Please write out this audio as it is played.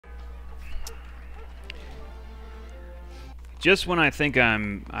Just when I think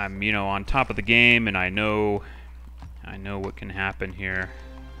I'm you know, on top of the game and I know what can happen here,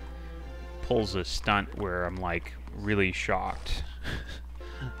 pulls a stunt where I'm like really shocked.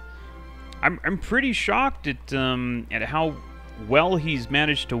 I'm pretty shocked at how well he's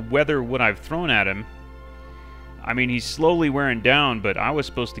managed to weather what I've thrown at him. I mean, he's slowly wearing down, but I was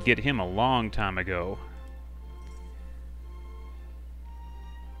supposed to get him a long time ago.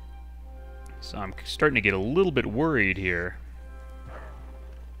 So I'm starting to get a little bit worried here.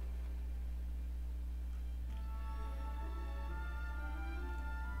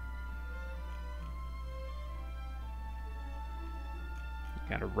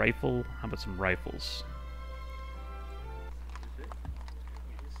 Got a rifle? How about some rifles?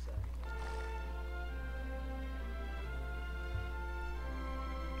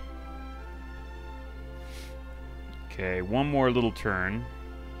 Okay, one more little turn.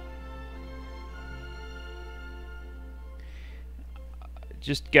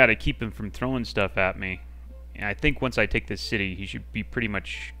 Just gotta keep him from throwing stuff at me. And I think once I take this city, he should be pretty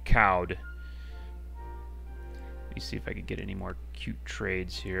much cowed. Let me see if I can get any more cute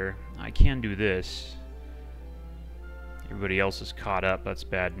trades here. I can do this. Everybody else is caught up. That's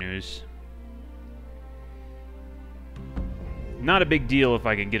bad news. Not a big deal if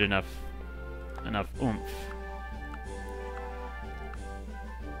I can get enough oomph.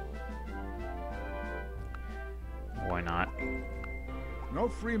 Why not? No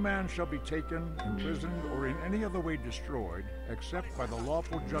free man shall be taken, imprisoned, or in any other way destroyed, except by the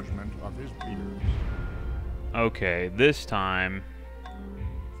lawful judgment of his peers. Okay, this time...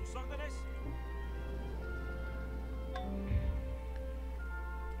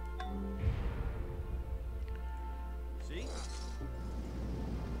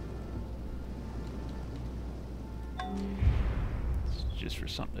 It's just for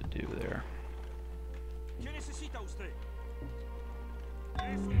something to do there.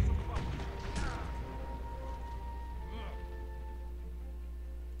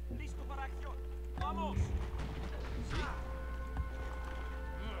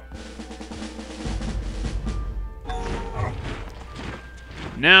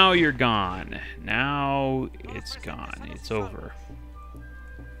 Now you're gone. Now it's gone. It's over.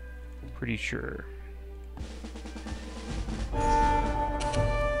 Pretty sure.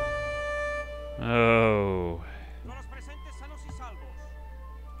 Oh.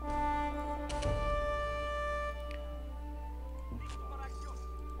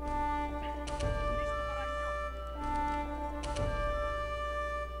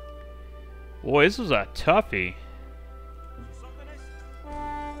 Boy, this was a toughie.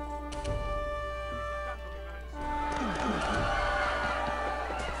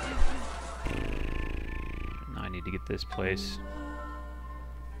 Now I need to get this place.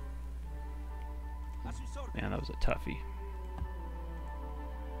 Man, that was a toughie.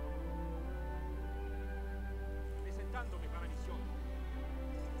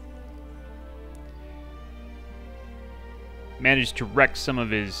 Managed to wreck some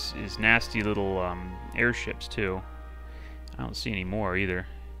of his nasty little airships too. I don't see any more either.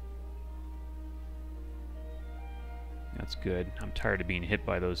 That's good. I'm tired of being hit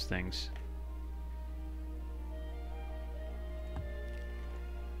by those things.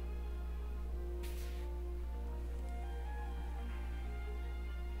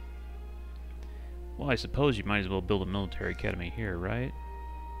 Well, I suppose you might as well build a military academy here, right?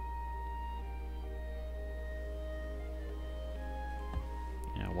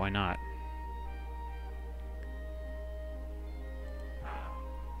 Yeah, why not?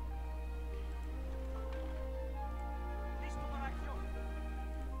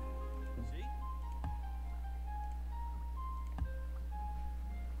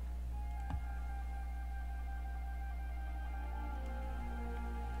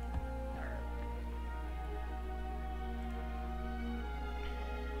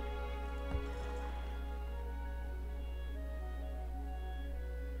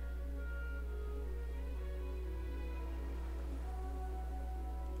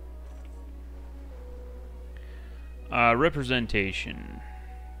 Representation.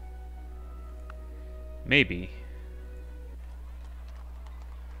 Maybe.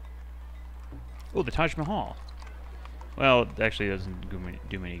 Oh, the Taj Mahal. Well, it actually doesn't do me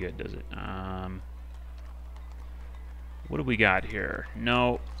any good, does it? What do we got here?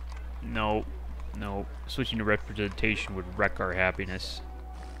 No. No. No. Switching to representation would wreck our happiness.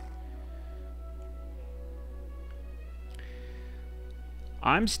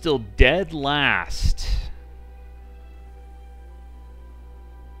 I'm still dead last.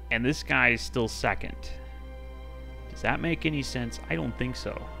 And this guy is still second. Does that make any sense? I don't think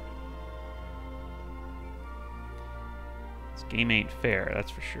so. Game ain't fair, that's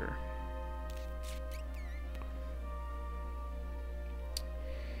for sure.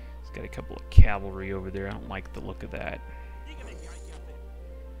 It's got a couple of cavalry over there. I don't like the look of that.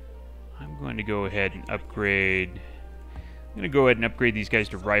 I'm going to go ahead and upgrade... I'm going to go ahead and upgrade these guys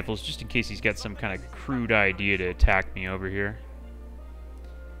to rifles, just in case he's got some kind of crude idea to attack me over here.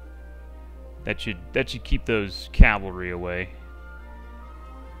 That should keep those cavalry away.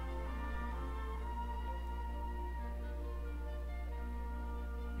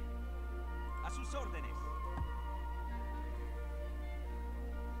 A sus órdenes.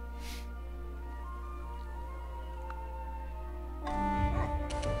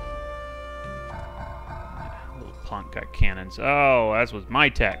 Little punk got cannons. Oh, that was my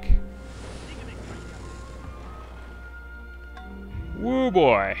tech. Woo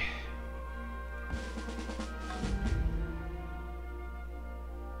boy.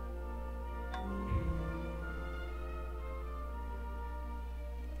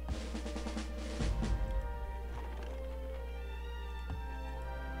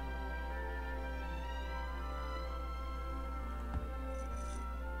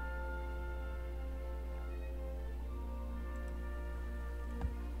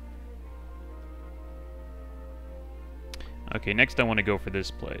 Okay, next I want to go for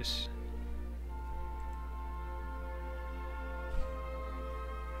this place.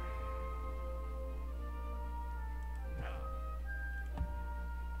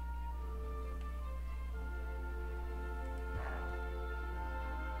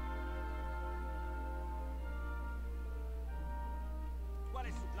 ¿Cuál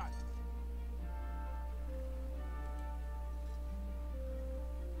es su plan?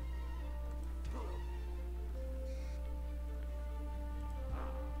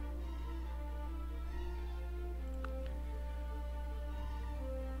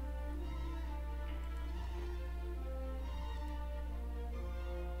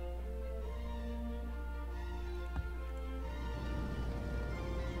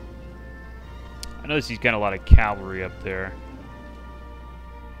 I notice he's got a lot of cavalry up there.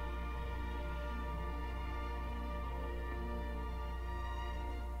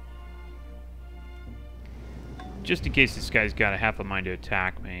 Just in case this guy's got a half a mind to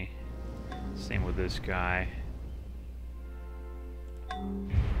attack me. Same with this guy.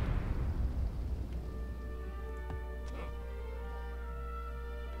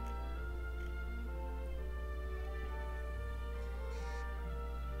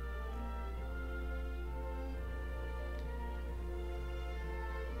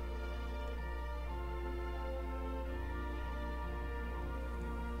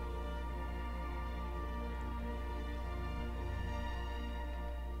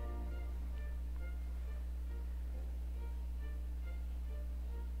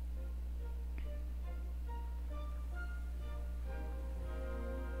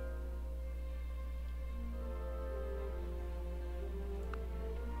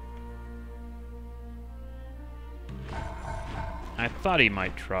 I thought he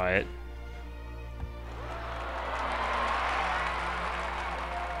might try it.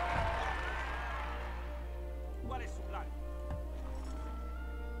 ¿Cuál es su plan?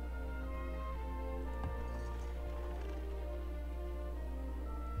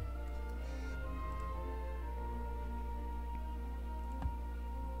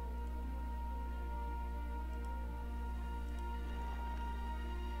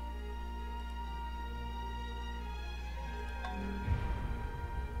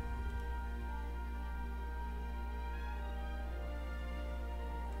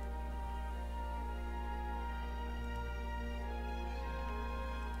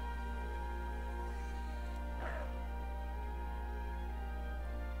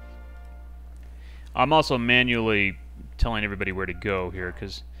 I'm also manually telling everybody where to go here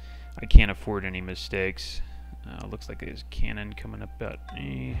because I can't afford any mistakes. Looks like there's a cannon coming up at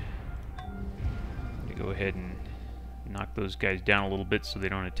me. I'm gonna go ahead and knock those guys down a little bit so they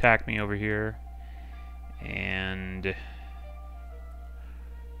don't attack me over here. And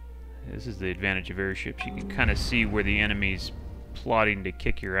this is the advantage of airships. You can kind of see where the enemy's plotting to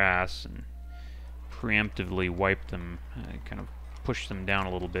kick your ass and preemptively wipe them, kind of push them down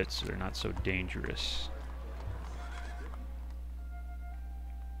a little bit so they're not so dangerous.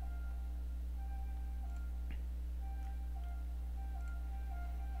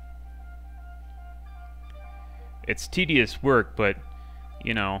 It's tedious work, but,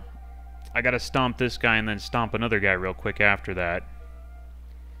 you know, I gotta stomp this guy and then stomp another guy real quick after that.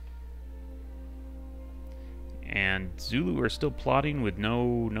 And Zulu are still plotting with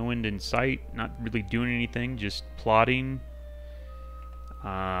no end in sight, not really doing anything, just plotting.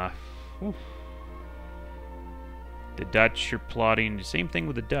 The Dutch are plotting. The same thing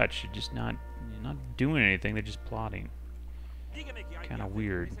with the Dutch. They're just not doing anything. They're just plotting. Dígame qué hay que Kind of hacer,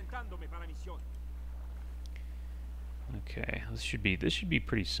 weird. presentándome para misión. Okay, this should be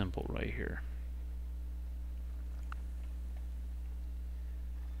pretty simple right here.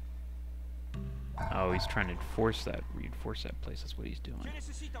 Oh, he's trying to reinforce that place. That's what he's doing. ¿Qué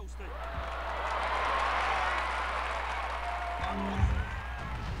necesita usted?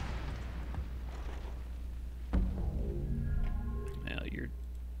 Well, you're a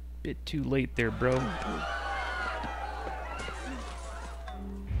bit too late there, bro.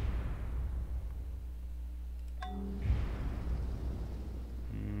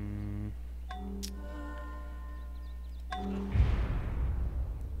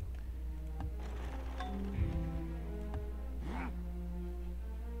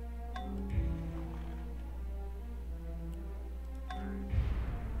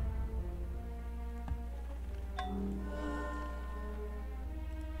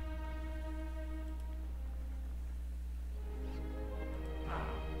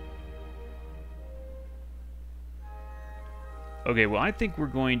 Okay, well, I think we're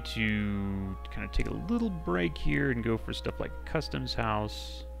going to kind of take a little break here and go for stuff like a customs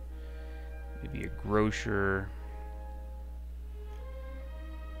house, maybe a grocer.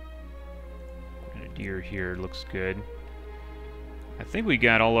 Grenadier here looks good. I think we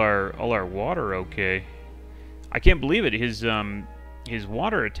got all our water okay. I can't believe it. His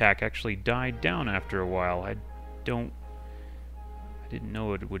water attack actually died down after a while. I didn't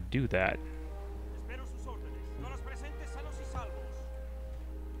know it would do that. Espero sus órdenes. Todos presentes sanos y salvos.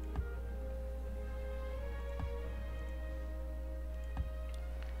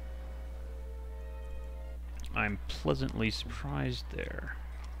 I'm pleasantly surprised there.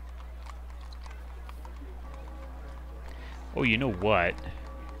 Oh, you know what?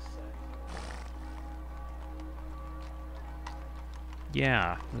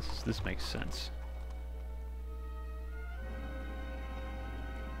 Yeah, this makes sense.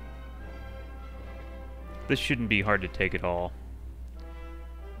 This shouldn't be hard to take at all.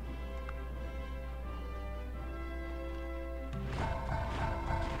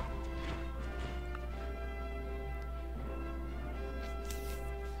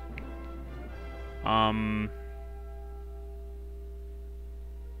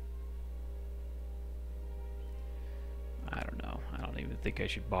 I don't know. I don't even think I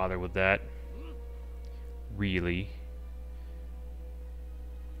should bother with that. Really.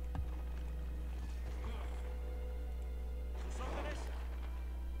 ¿Sus órdenes?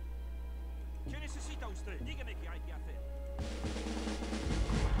 ¿Qué necesita usted? Dígame qué hay que hacer.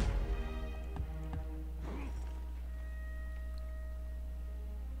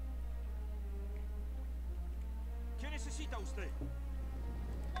 ¿Qué necesita usted?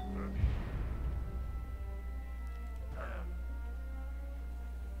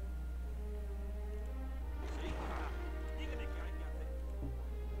 ¿Sí? Dígame qué hay que hacer.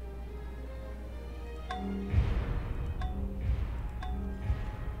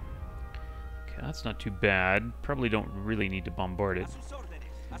 Okay, that's not too bad. Probably don't really need to bombard it A sus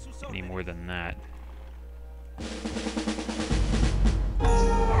órdenes. A sus any órdenes. more than that.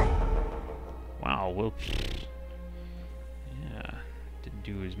 Wow, well, yeah, didn't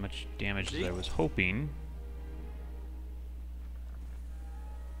do as much damage as I was hoping.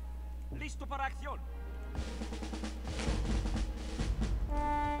 Listo para acción.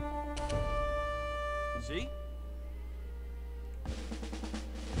 ¿Sí?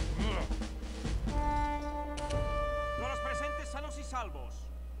 Todos los presentes sanos y salvos.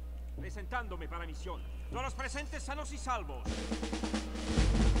 Presentándome para misión. Todos los presentes sanos y salvos.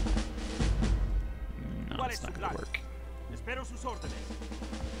 No, ¿Cuál it's es not su gonna plan? work. Espero sus órdenes.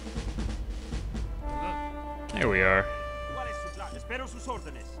 There we are. ¿Cuál es su plan? Espero sus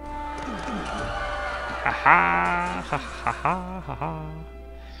órdenes. Ha ha ha ha ha ha ha.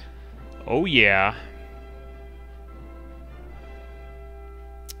 Oh yeah.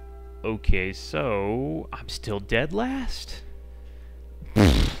 Okay, so I'm still dead last?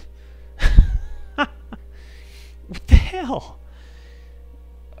 What the hell?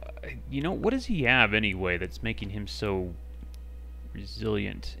 You know, what does he have anyway that's making him so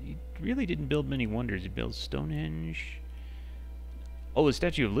resilient? He really didn't build many wonders. He built Stonehenge. Oh, the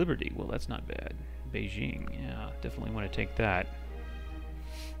Statue of Liberty. Well, that's not bad. Beijing. Yeah, definitely want to take that.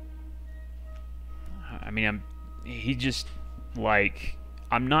 I mean, he just, like,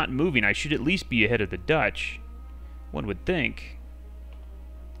 I'm not moving. I should at least be ahead of the Dutch. One would think.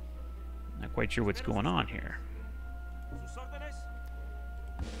 Not quite sure what's going on here. ¿Sus órdenes?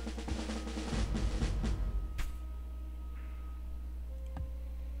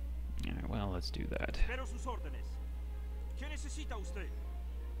 Alright, well, let's do that. Espero sus órdenes. ¿Qué necesita usted?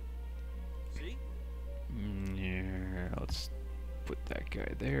 ¿Sí? Yeah, let's put that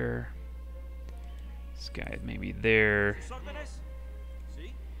guy there. This guy maybe there. ¿Sus órdenes?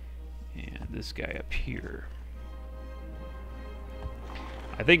 ¿Sí? And this guy up here.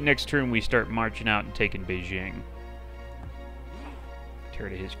 I think next turn we start marching out and taking Beijing.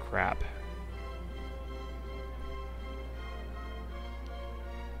 Tired of his crap.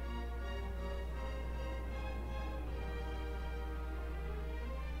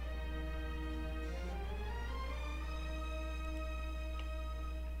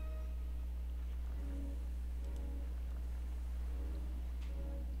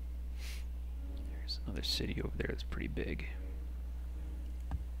 There's another city over there that's pretty big.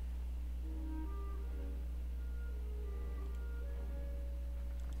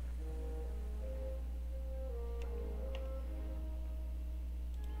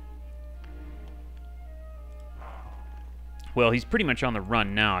 Well, he's pretty much on the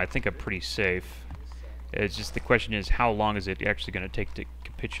run now. I think I'm pretty safe. It's just the question is, how long is it actually going to take to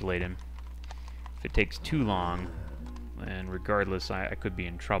capitulate him? If it takes too long, then regardless, I could be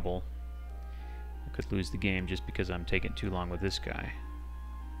in trouble. I could lose the game just because I'm taking too long with this guy.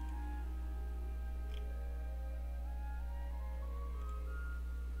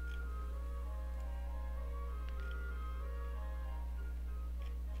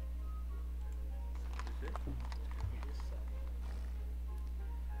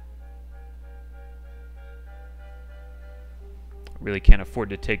 Really can't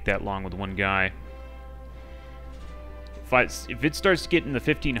afford to take that long with one guy. If it starts to get in the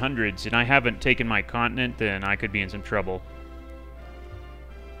 1500s and I haven't taken my continent, then I could be in some trouble.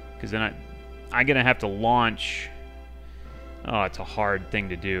 Because then I'm going to have to launch... Oh, it's a hard thing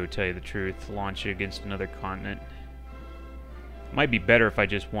to do, to tell you the truth. Launch it against another continent. Might be better if I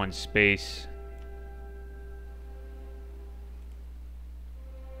just won space.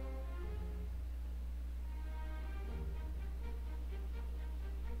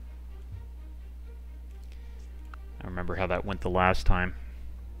 I remember how that went the last time.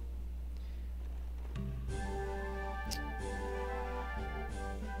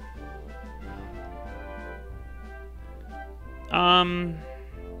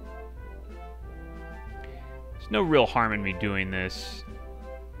 There's no real harm in me doing this.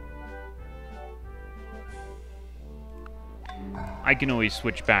 I can always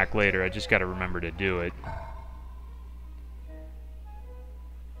switch back later. I just got to remember to do it.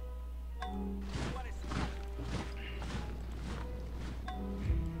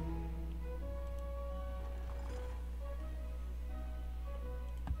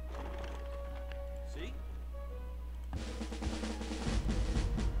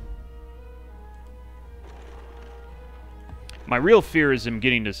 My real fear is him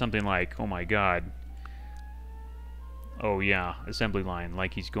getting to something like, oh my god. Oh yeah, assembly line,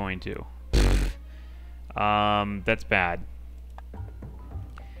 like he's going to. That's bad.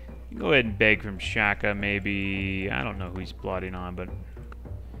 Go ahead and beg from Shaka, maybe. I don't know who he's plotting on, but...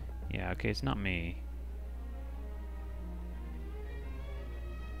 Yeah, okay, it's not me.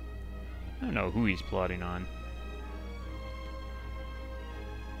 I don't know who he's plotting on.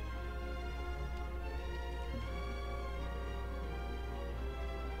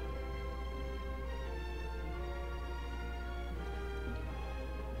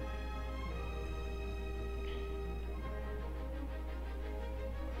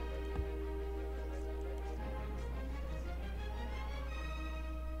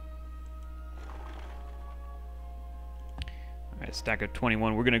 Alright, stack of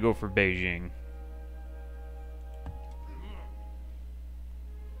 21. We're going to go for Beijing.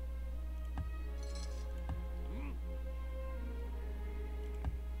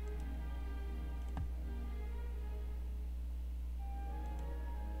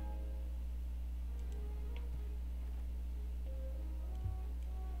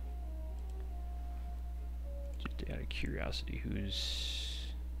 Just out of curiosity, who's...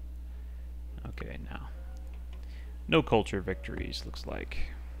 Okay, now. No culture victories, looks like.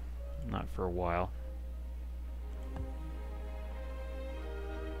 Not for a while.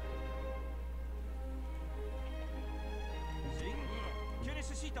 ¿Sí? ¿Qué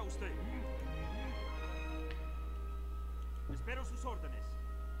necesita usted? Espero sus órdenes.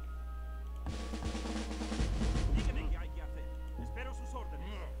 Dígame qué hay que hacer. Espero sus órdenes.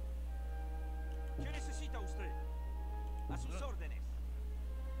 ¿Qué necesita usted? A sus órdenes.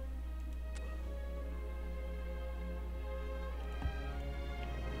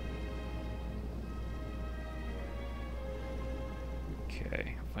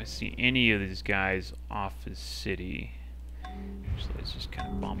 Okay, if I see any of these guys off his city, actually, let's just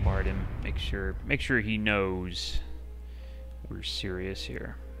kind of bombard him. Make sure he knows we're serious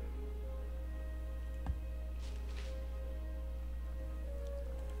here.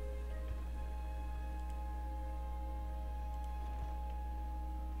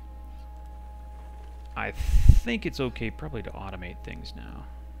 I think it's okay probably to automate things now.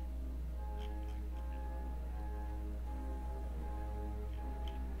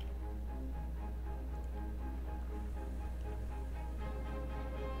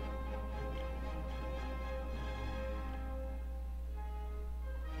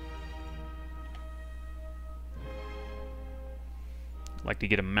 I'd like to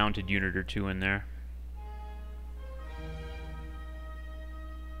get a mounted unit or two in there.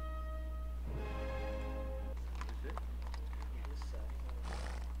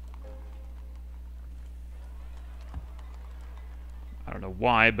 I don't know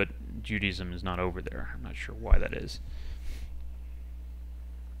why, but Judaism is not over there. I'm not sure why that is.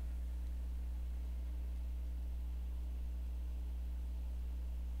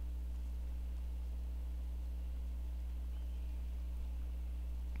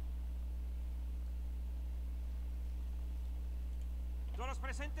 Todos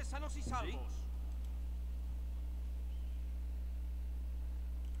presentes sanos y salvos.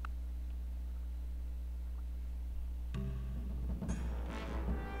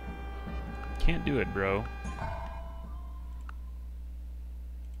 Can't do it, bro.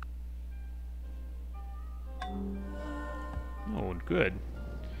 Oh, good.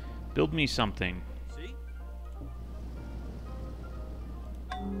 Build me something. ¿Sí?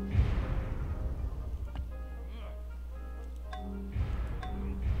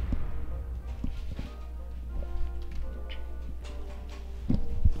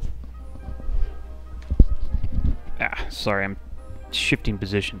 Ah, sorry, I'm shifting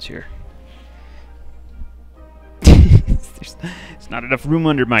positions here. There's not enough room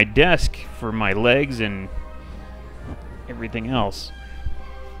under my desk for my legs and everything else.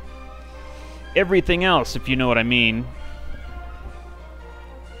 Everything else, if you know what I mean.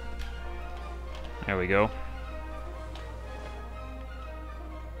 There we go.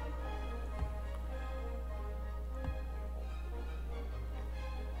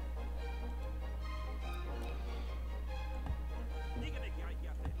 Dígame qué hay que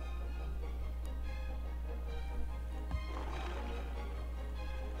hacer.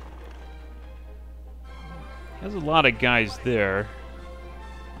 There's a lot of guys there.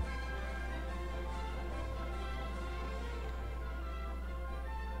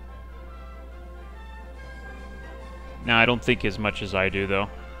 Nah, I don't think as much as I do, though.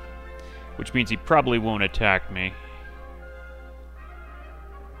 Which means he probably won't attack me.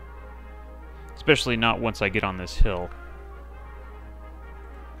 Especially not once I get on this hill.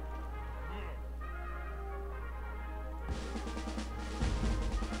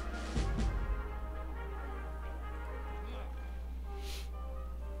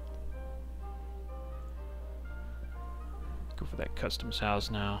 Go for that customs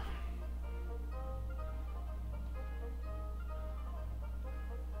house now.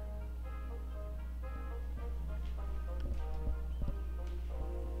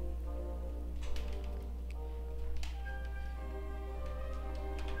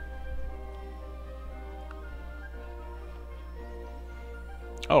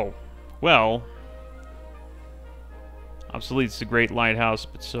 Oh, well, obsolete's a great lighthouse,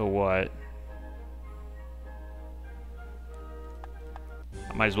 but so what?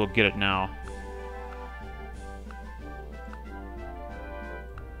 I might as well get it now.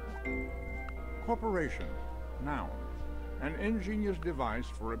 Corporation, noun. An ingenious device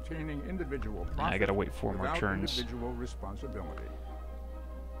for obtaining individual profit I gotta wait 4 more without turns. individual responsibility.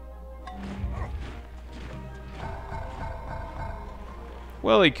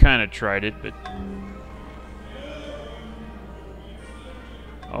 Well, he kind of tried it, but...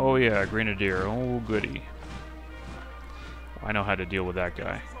 Oh yeah, Grenadier. Oh, goody. I know how to deal with that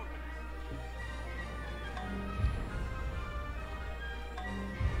guy.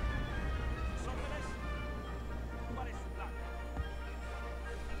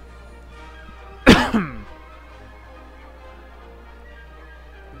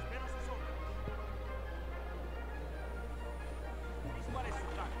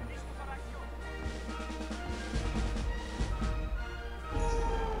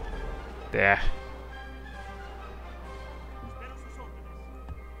 There.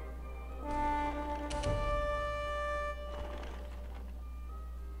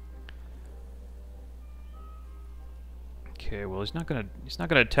 Okay, well he's not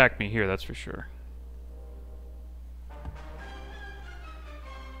gonna attack me here, that's for sure.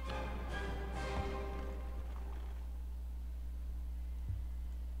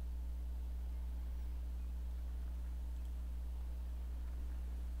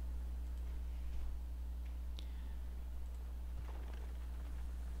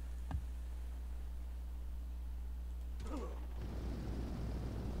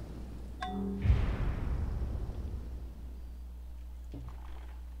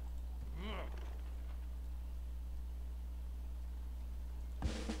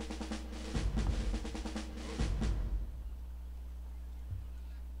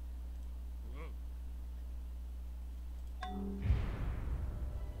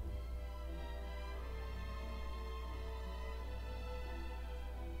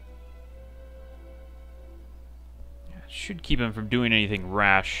 should keep him from doing anything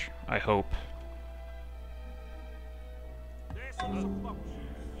rash, I hope. De eso nos ocupamos.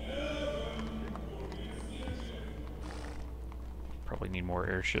 Probably need more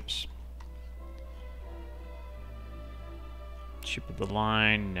airships. Ship of the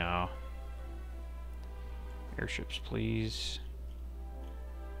line, no. Airships, please.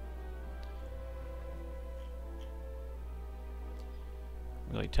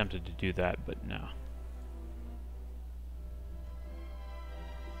 Really tempted to do that, but no.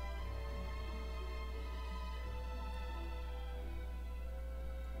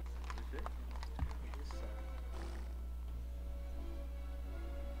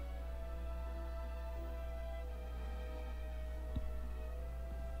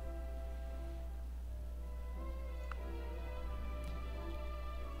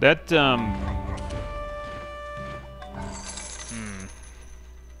 That,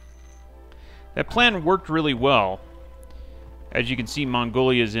 that plan worked really well. As you can see,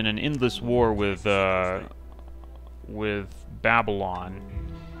 Mongolia is in an endless war with Babylon.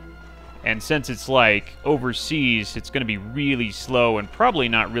 And since it's like overseas, it's going to be really slow and probably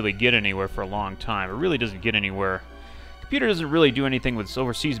not really get anywhere for a long time. It really doesn't get anywhere. The computer doesn't really do anything with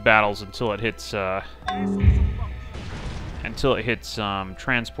overseas battles until it hits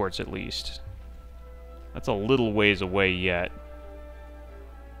transports, at least. That's a little ways away yet.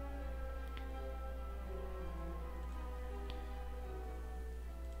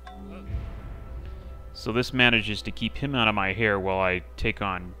 So this manages to keep him out of my hair while I take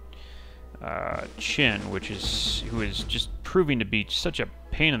on Chin, who is just proving to be such a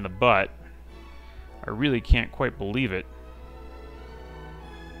pain in the butt. I really can't quite believe it.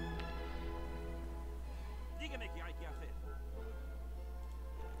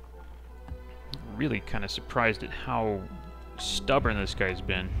 Really kind of surprised at how stubborn this guy's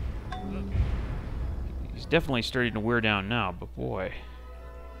been. He's definitely starting to wear down now, but boy.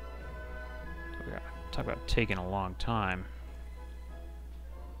 Talk about taking a long time.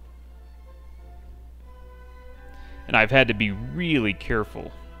 And I've had to be really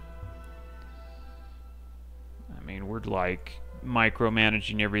careful. I mean, we're like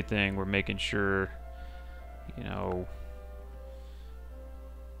micromanaging everything. We're making sure, you know,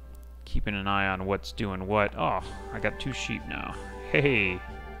 keeping an eye on what's doing what. Oh, I got 2 sheep now. Hey,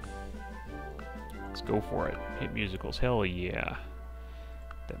 let's go for it. Hit musicals, hell yeah.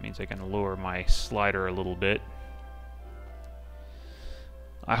 That means I can lower my slider a little bit.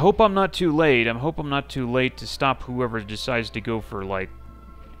 I hope I'm not too late. I hope I'm not too late to stop whoever decides to go for, like,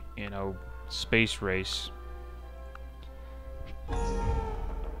 you know, space race.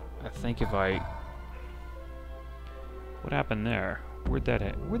 I think if I... What happened there? Where'd that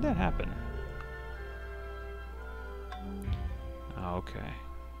happen? Oh, okay.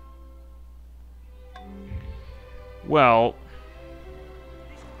 Well...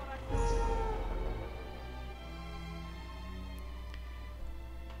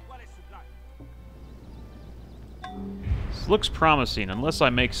 This looks promising, unless I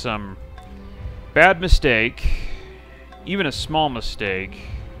make some bad mistake, even a small mistake.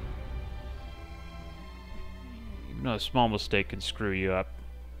 Even though a small mistake can screw you up.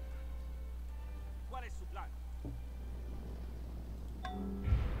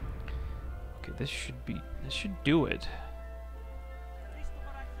 Okay, this should do it.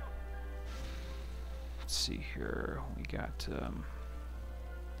 Let's see here. We got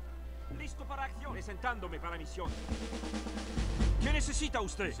Listo para acción. Presentándome para misión. ¿Qué necesita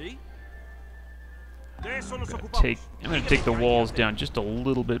usted? ¿Sí? De eso nos ocupamos. I'm gonna take the walls down just a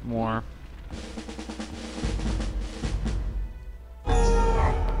little bit more.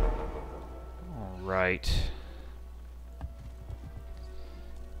 All right.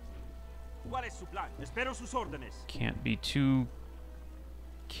 ¿Cuál es su plan? Espero sus órdenes. Can't be too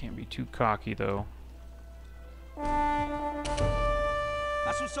cocky though.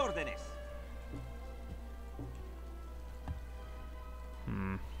 A sus órdenes.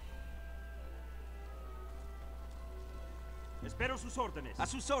 Espero sus órdenes. A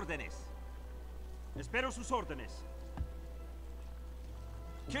sus órdenes. Espero sus órdenes.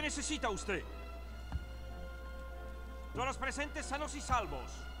 ¿Qué necesita usted? Todos presentes sanos y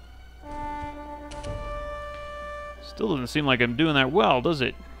salvos. Still doesn't seem like I'm doing that well, does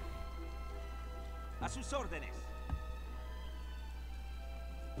it? A sus órdenes.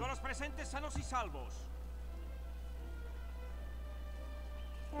 Todos presentes sanos y salvos.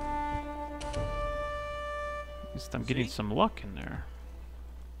 At least I'm getting some luck in there.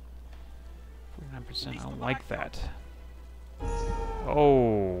 49%, I don't like that.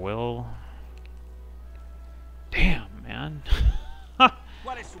 Oh, well... Damn, man.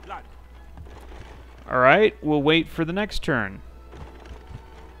 ¿Cuál es su plan? Alright, we'll wait for the next turn.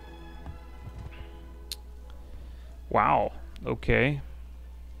 Wow. Okay.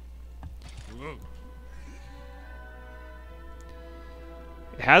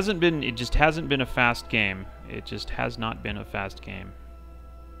 It just hasn't been a fast game. It just has not been a fast game.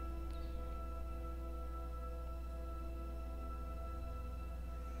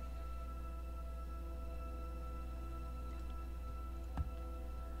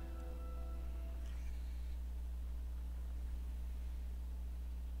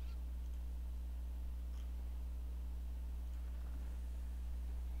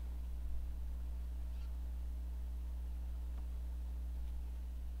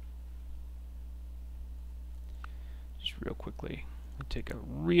 Real quickly, take a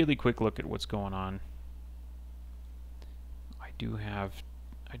really quick look at what's going on. I do have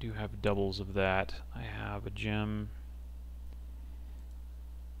doubles of that. I have a gem.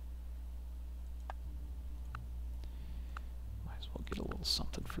 Might as well get a little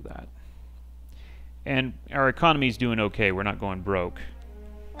something for that. And our economy's doing okay. We're not going broke.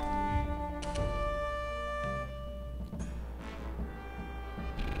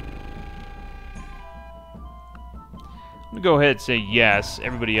 I'm gonna go ahead and say yes.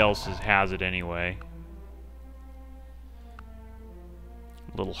 Everybody else has it anyway.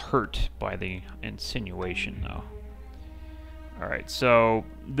 A little hurt by the insinuation, though. Alright, so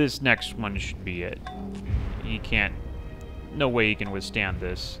this next one should be it. He can't... No way he can withstand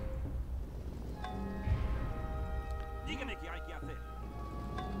this.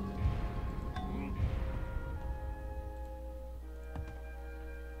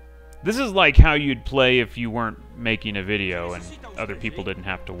 This is like how you'd play if you weren't making a video and other people didn't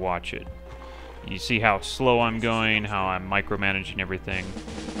have to watch it. You see how slow I'm going, how I'm micromanaging everything.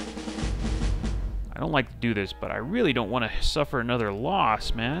 I don't like to do this, but I really don't want to suffer another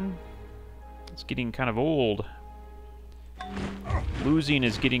loss, man. It's getting kind of old. Losing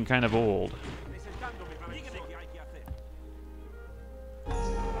is getting kind of old.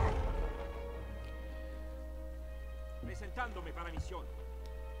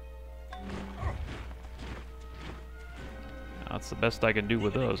 That's the best I can do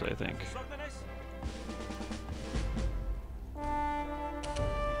with those, I think.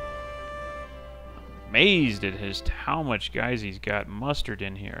 Amazed at how much guys he's got mustered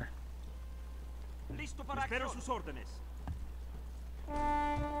in here.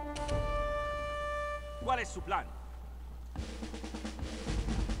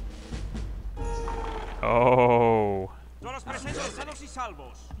 Oh.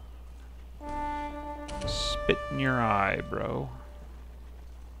 Spit in your eye, bro.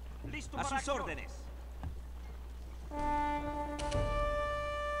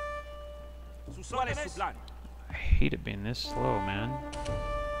 I hate it being this slow, man.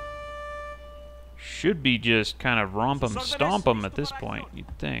 Should be just kind of romp 'em, stomp 'em at this point,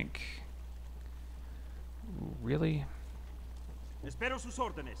 you'd think. Ooh, really?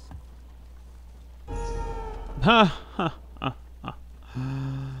 Ha ha ha ha.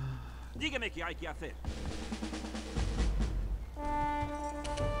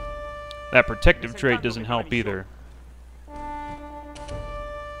 That protective trait doesn't help either.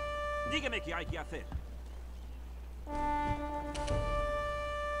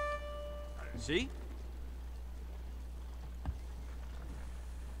 See?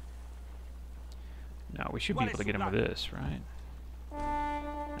 Now we should be able to get him with this, right?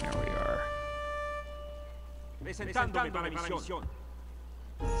 There we are.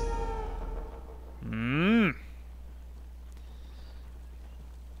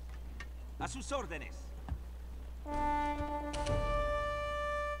 A sus órdenes.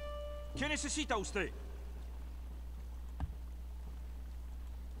 ¿Qué necesita usted?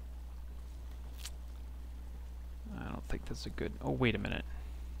 I don't think that's a good... Oh, wait a minute.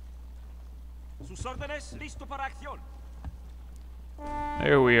 Sus órdenes, listo para acción.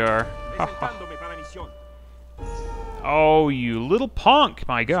 There we are. Oh, you little punk!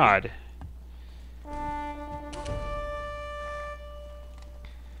 My God.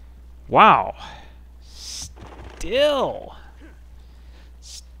 Wow. Still,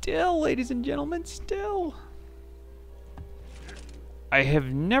 ladies and gentlemen, still. I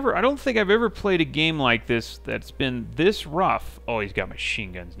don't think I've ever played a game like this that's been this rough. Oh, he's got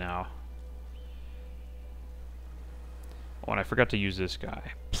machine guns now. Oh, and I forgot to use this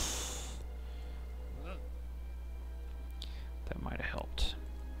guy. That might have helped.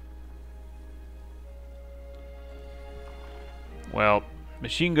 Well,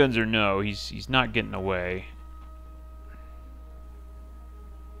 machine guns or no, he's not getting away.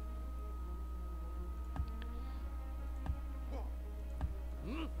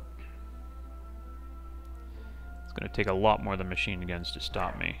 to take a lot more than machine guns to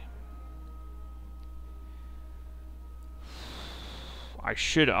stop me. I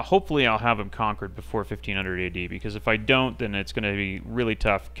should, hopefully I'll have him conquered before 1500 AD, because if I don't, then it's going to be really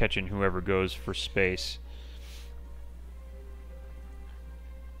tough catching whoever goes for space.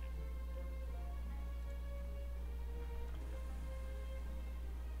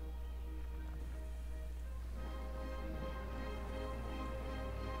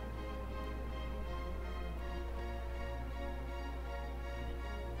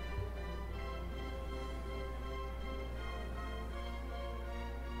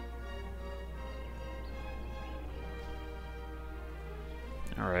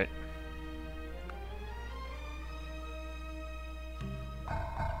 Alright.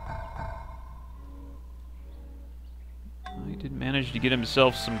 He did manage to get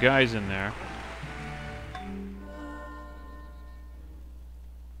himself some guys in there.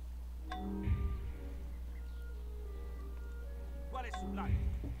 ¿Cuál es su plan?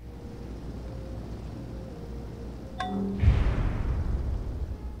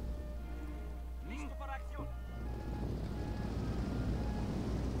 Listo para acción.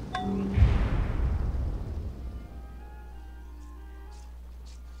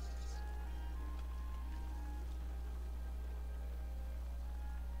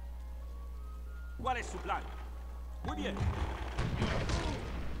 ¿Cuál es su plan? Muy bien.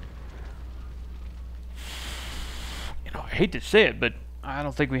 You know, I hate to say it, but I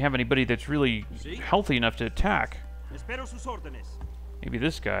don't think we have anybody that's really healthy enough to attack. Espero sus órdenes. Maybe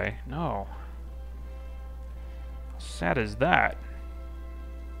this guy. No. How sad is that?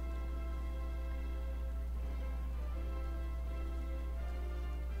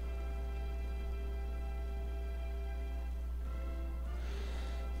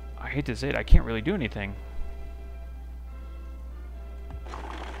 I hate to say it, I can't really do anything.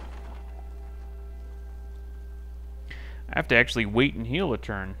 I have to actually wait and heal a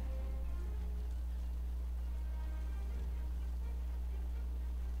turn.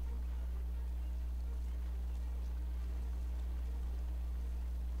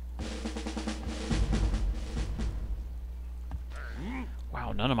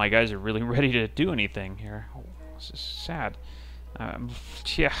 Wow, none of my guys are really ready to do anything here. Oh, this is sad.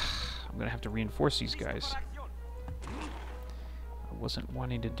 Yeah, I'm gonna have to reinforce these guys. I wasn't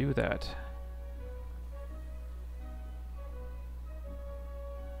wanting to do that.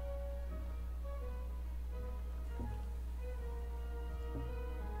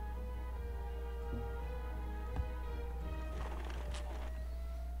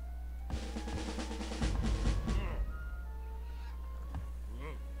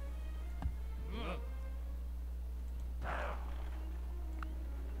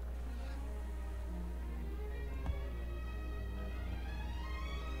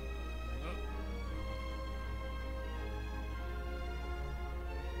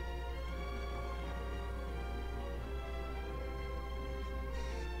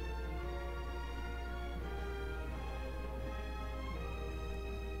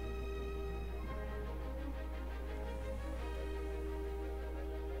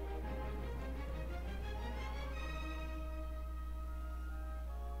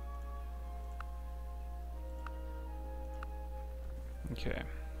 Okay.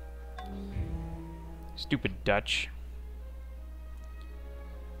 Stupid Dutch.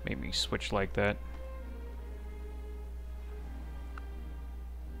 Made me switch like that.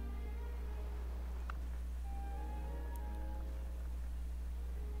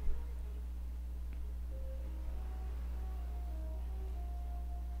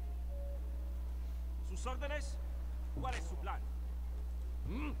 ¿Sus órdenes? ¿Cuál es su plan?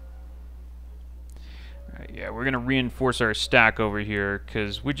 Yeah, we're gonna reinforce our stack over here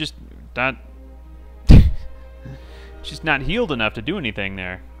because we're just not just not healed enough to do anything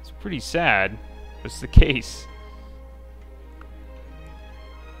there. It's pretty sad. That's the case.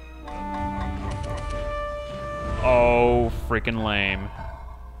 Oh, freaking lame.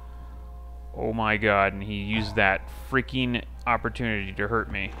 Oh my god, and he used that freaking opportunity to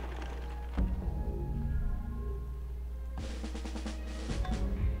hurt me.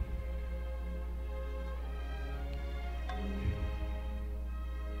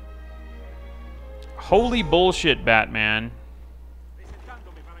 Holy bullshit, Batman.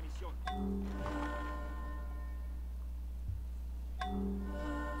 Presentándome para misión. I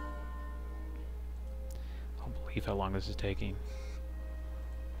don't believe how long this is taking.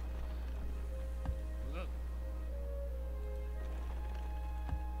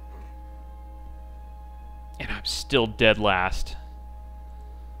 And I'm still dead last.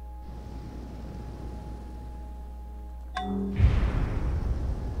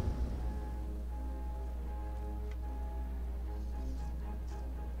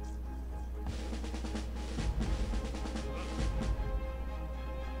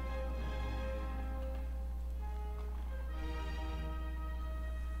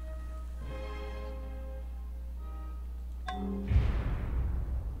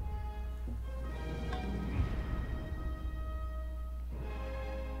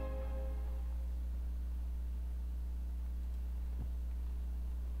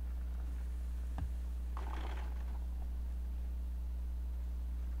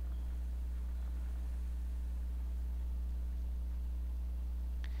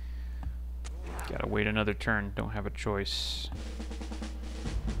 Gotta wait another turn. Don't have a choice.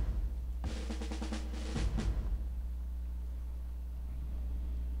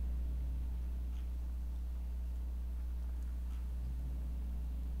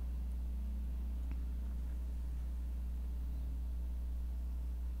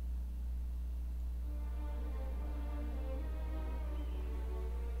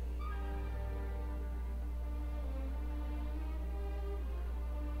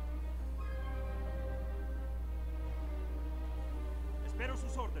 Espero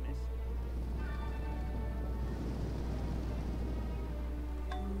sus órdenes.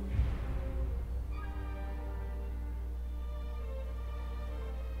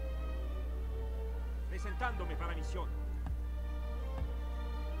 Presentándome para misión.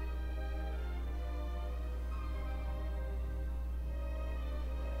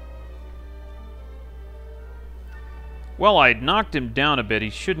 Well, I knocked him down a bit. He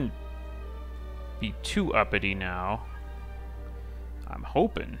shouldn't be too uppity now. I'm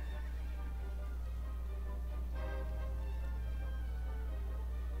hoping.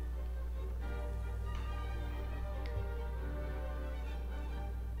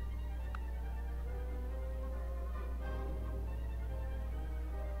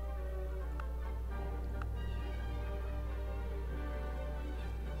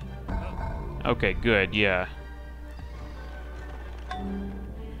 Okay, good, yeah.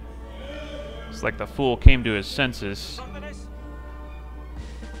 It's like the fool came to his senses. Órdenes.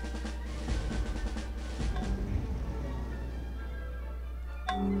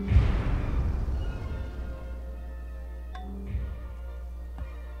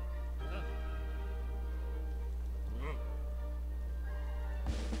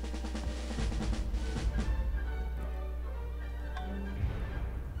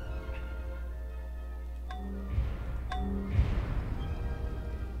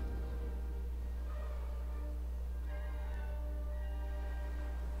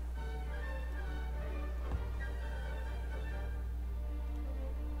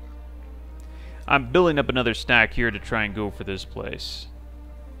 I'm building up another stack here to try and go for this place.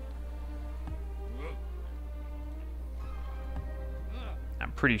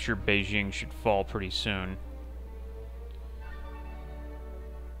 I'm pretty sure Beijing should fall pretty soon.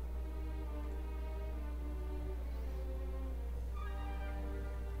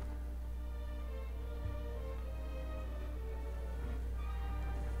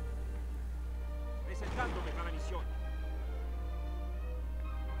 Presentándome para misión.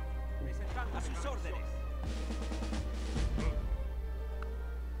 Presentando a sus órdenes.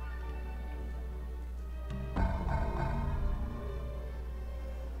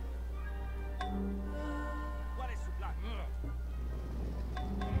 ¿Cuál es su plan?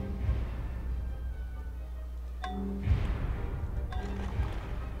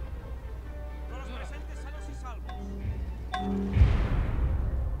 Todos los presentes sanos y salvos.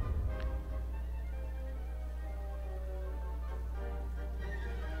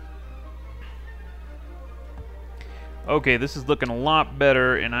 Okay, this is looking a lot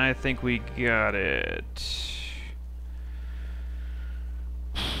better, and I think we got it.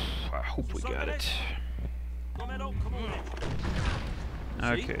 I hope we got it.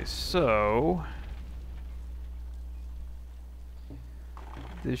 Okay, so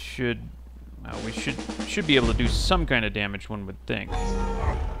this should, well, we should be able to do some kind of damage, one would think.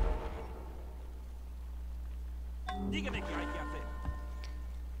 Dígame qué hay que hacer.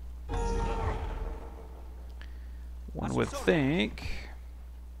 One would think.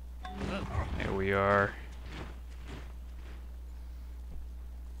 There we are.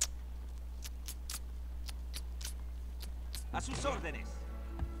 A sus órdenes.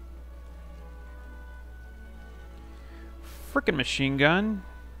 Frickin' machine gun.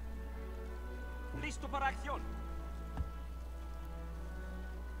 Listo para acción.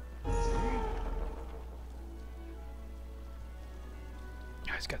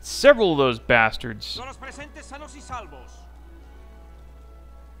 He's got several of those bastards. Todos los presentes sanos y salvos.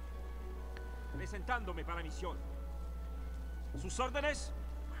 Presentándome para misión. ¿Sus órdenes?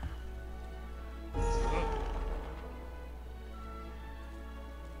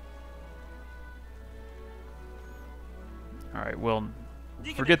 Alright, well,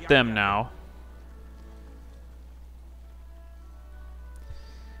 forget them now.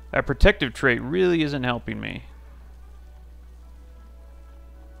 That protective trait really isn't helping me.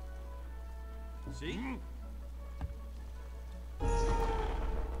 ¿Sí?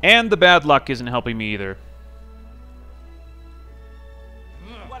 And the bad luck isn't helping me either.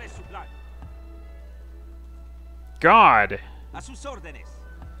 ¿Cuál es su plan? God! A sus órdenes.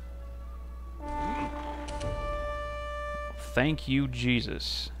 Thank you,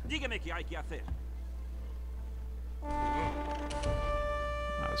 Jesus. Dígame qué hay que hacer. That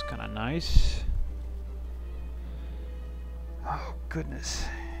was kind of nice. Oh, goodness.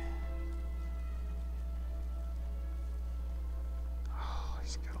 Oh,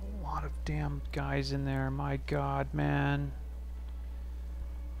 he's got a lot of damn guys in there. My God, man.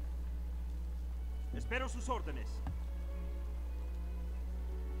 Espero sus órdenes.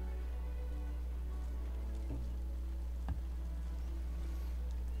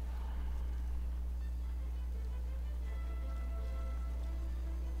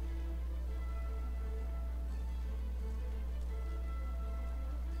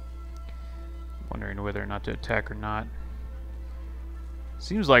 Wondering whether or not to attack or not.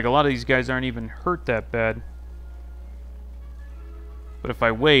 Seems like a lot of these guys aren't even hurt that bad. But if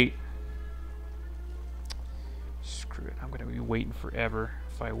I wait... Screw it, I'm going to be waiting forever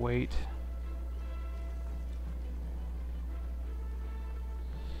if I wait.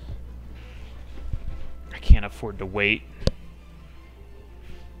 I can't afford to wait.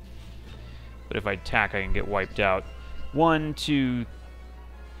 But if I attack, I can get wiped out. 1, 2,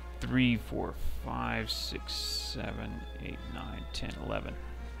 3, 4, 5, 6, 7, 8, 9, 10, 11.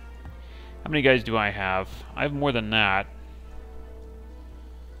 How many guys do I have? I have more than that.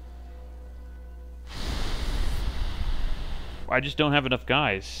 I just don't have enough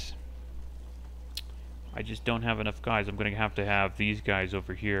guys. I just don't have enough guys. I'm going to have these guys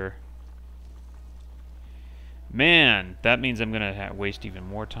over here. Man, that means I'm going to waste even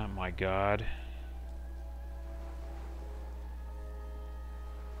more time. My God.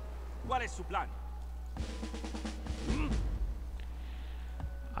 ¿Cuál es su plan?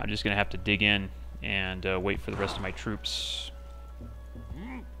 I'm just going to have to dig in and wait for the rest of my troops.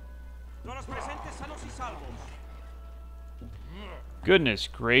 Todos presentes sanos y salvos. Goodness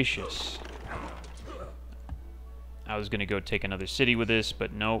gracious. I was going to go take another city with this,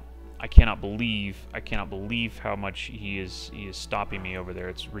 but nope. I cannot believe how much he is stopping me over there.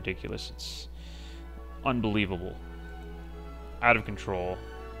 It's ridiculous. It's unbelievable. Out of control.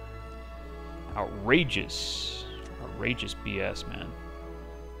 Outrageous. Outrageous BS, man.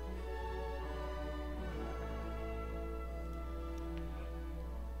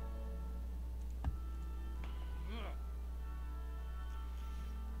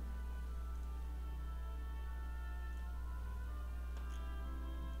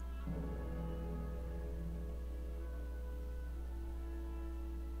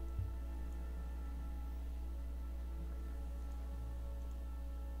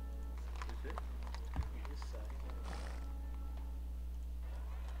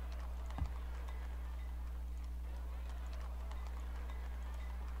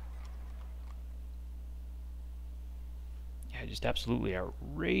 Just absolutely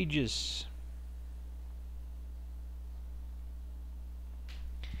outrageous.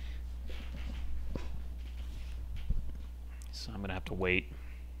 So I'm gonna have to wait.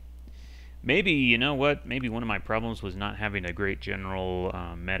 Maybe, you know what? Maybe one of my problems was not having a great general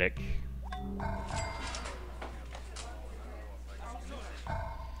medic.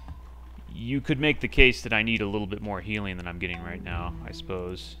 You could make the case that I need a little bit more healing than I'm getting right now, I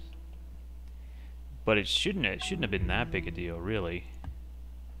suppose. But it shouldn't have been that big a deal, really.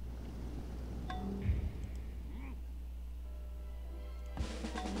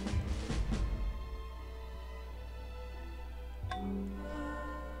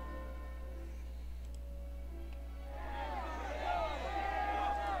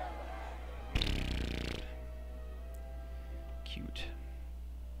 Cute.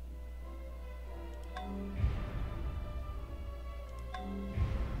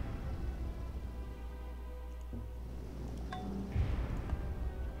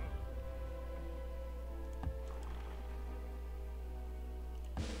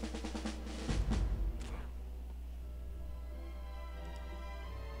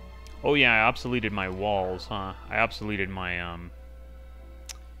 Oh yeah, I obsoleted my walls, huh? I obsoleted my,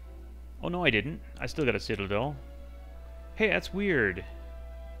 Oh no, I didn't. I still got a citadel. Hey, that's weird.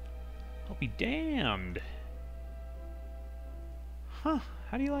 I'll be damned. Huh,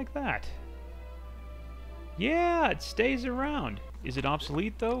 how do you like that? Yeah, it stays around. Is it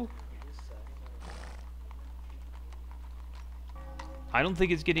obsolete, though? I don't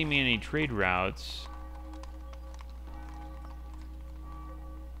think it's getting me any trade routes.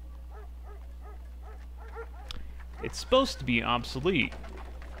 It's supposed to be obsolete.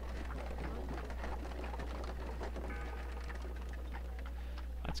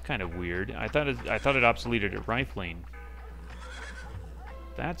 That's kind of weird. I thought it obsoleted at rifling.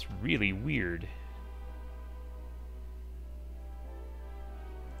 That's really weird.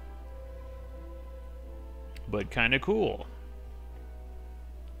 But kind of cool.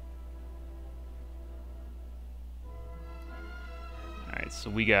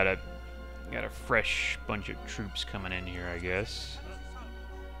 we got a fresh bunch of troops coming in here, I guess.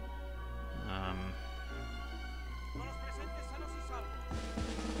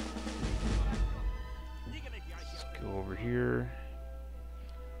 Let's go over here.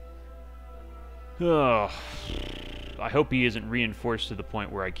 Oh, I hope he isn't reinforced to the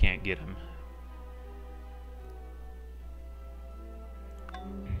point where I can't get him.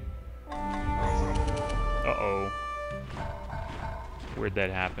 Uh-oh. Where'd that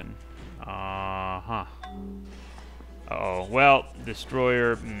happen? Uh-huh. Uh-oh. Well,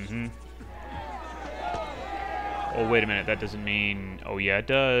 destroyer. Oh, wait a minute. That doesn't mean... Oh, yeah, it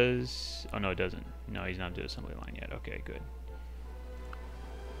does. Oh, no, it doesn't. No, he's not to the assembly line yet. Okay, good.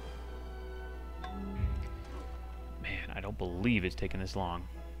 Man, I don't believe it's taken this long.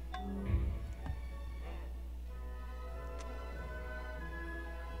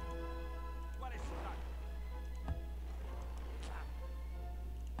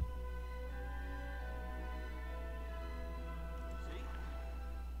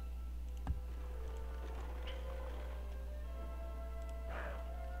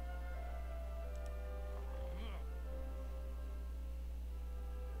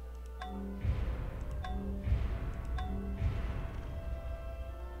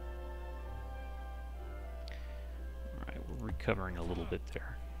 Recovering a little bit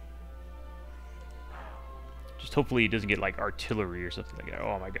there. Just hopefully he doesn't get like artillery or something like that.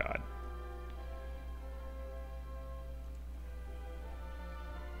 Oh my god.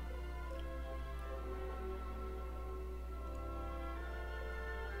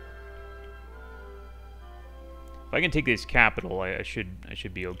 If I can take this capital, I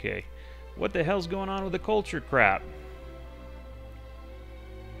should be okay. What the hell's going on with the culture crap?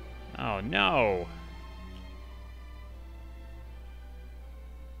 Oh no.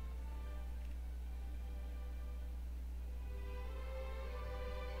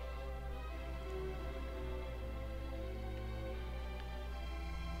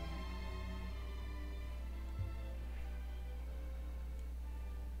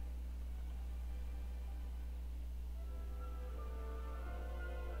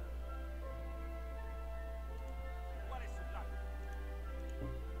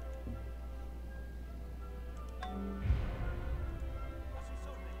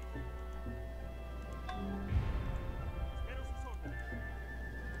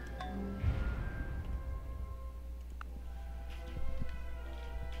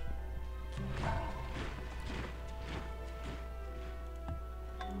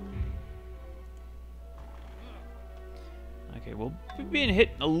 Okay, well, we're being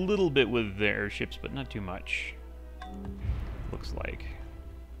hit a little bit with the airships, but not too much. Looks like.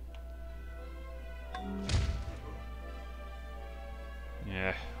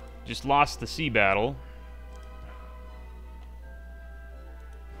 Yeah, just lost the sea battle.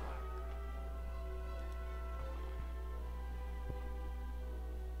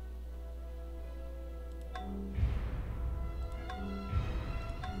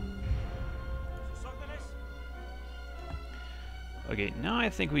 Okay, now I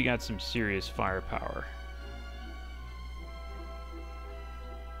think we got some serious firepower.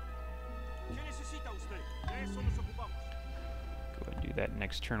 Go ahead and do that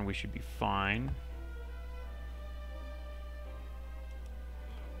next turn. We should be fine.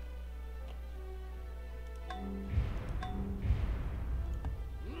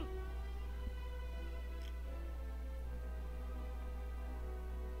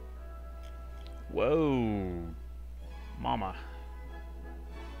 Whoa, mama.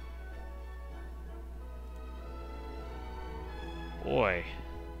 Boy.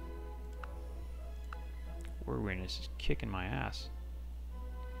 Warwinness is kicking my ass.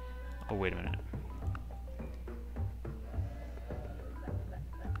 Oh, wait a minute.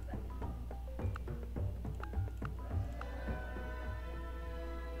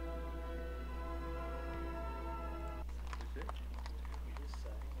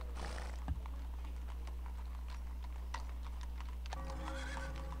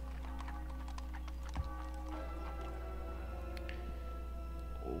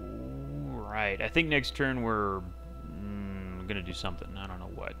 I think next turn we're gonna do something. I don't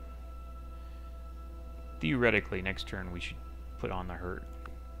know what. Theoretically, next turn we should put on the hurt.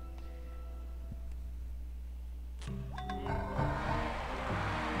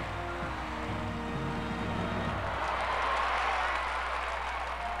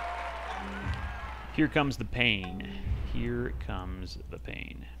 Here comes the pain. Here comes the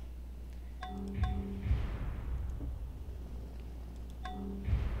pain.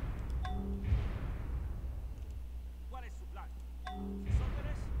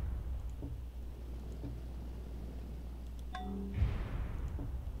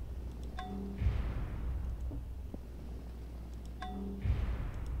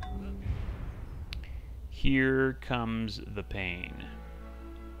 Here comes the pain.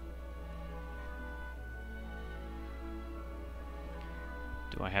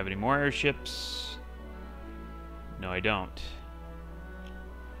 Do I have any more airships? No, I don't.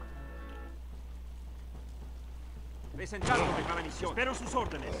 Presentándome para misión. Espero sus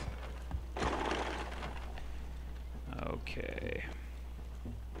órdenes. Okay.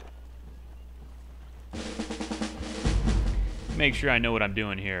 Make sure I know what I'm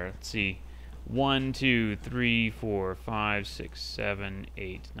doing here. Let's see. 1, 2, 3, 4, 5, 6, 7,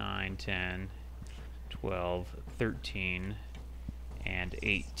 8, 9, 10, 12, 13, and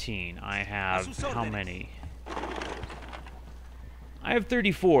 18. I have how many? I have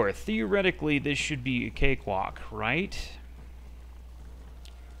 34. Theoretically, this should be a cakewalk, right?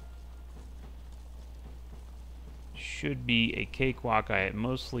 Should be a cakewalk. I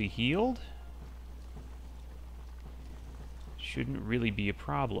mostly healed. Shouldn't really be a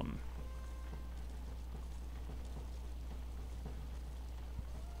problem.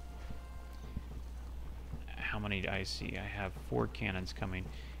 How many do I see? I have 4 cannons coming.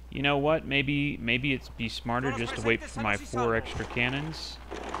 You know what? Maybe it's be smarter just to wait for my 4 extra cannons.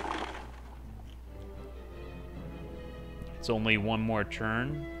 It's only 1 more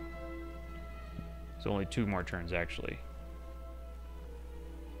turn. It's only 2 more turns, actually.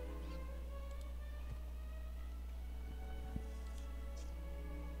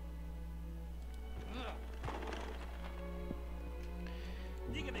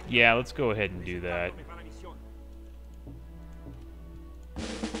 Yeah, let's go ahead and do that.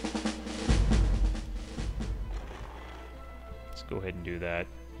 Let's go ahead and do that.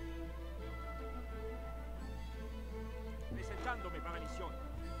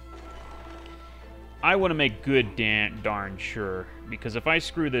 I want to make good darn sure, because if I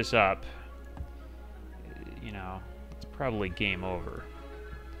screw this up, you know, it's probably game over.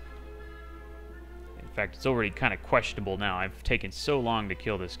 In fact, it's already kind of questionable now. I've taken so long to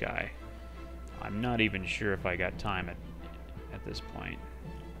kill this guy. I'm not even sure if I got time at this point.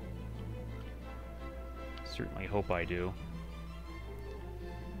 Certainly hope I do.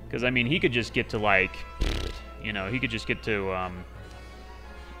 Because, I mean, he could just get to, like, you know, he could just get to,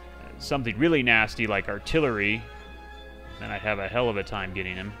 something really nasty like artillery, then I'd have a hell of a time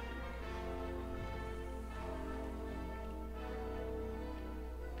getting him.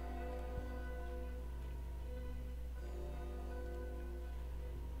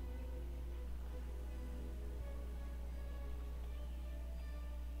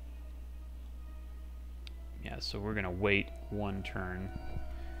 Yeah, so we're gonna wait 1 turn.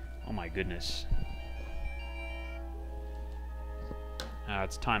 Oh my goodness.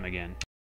 It's time again.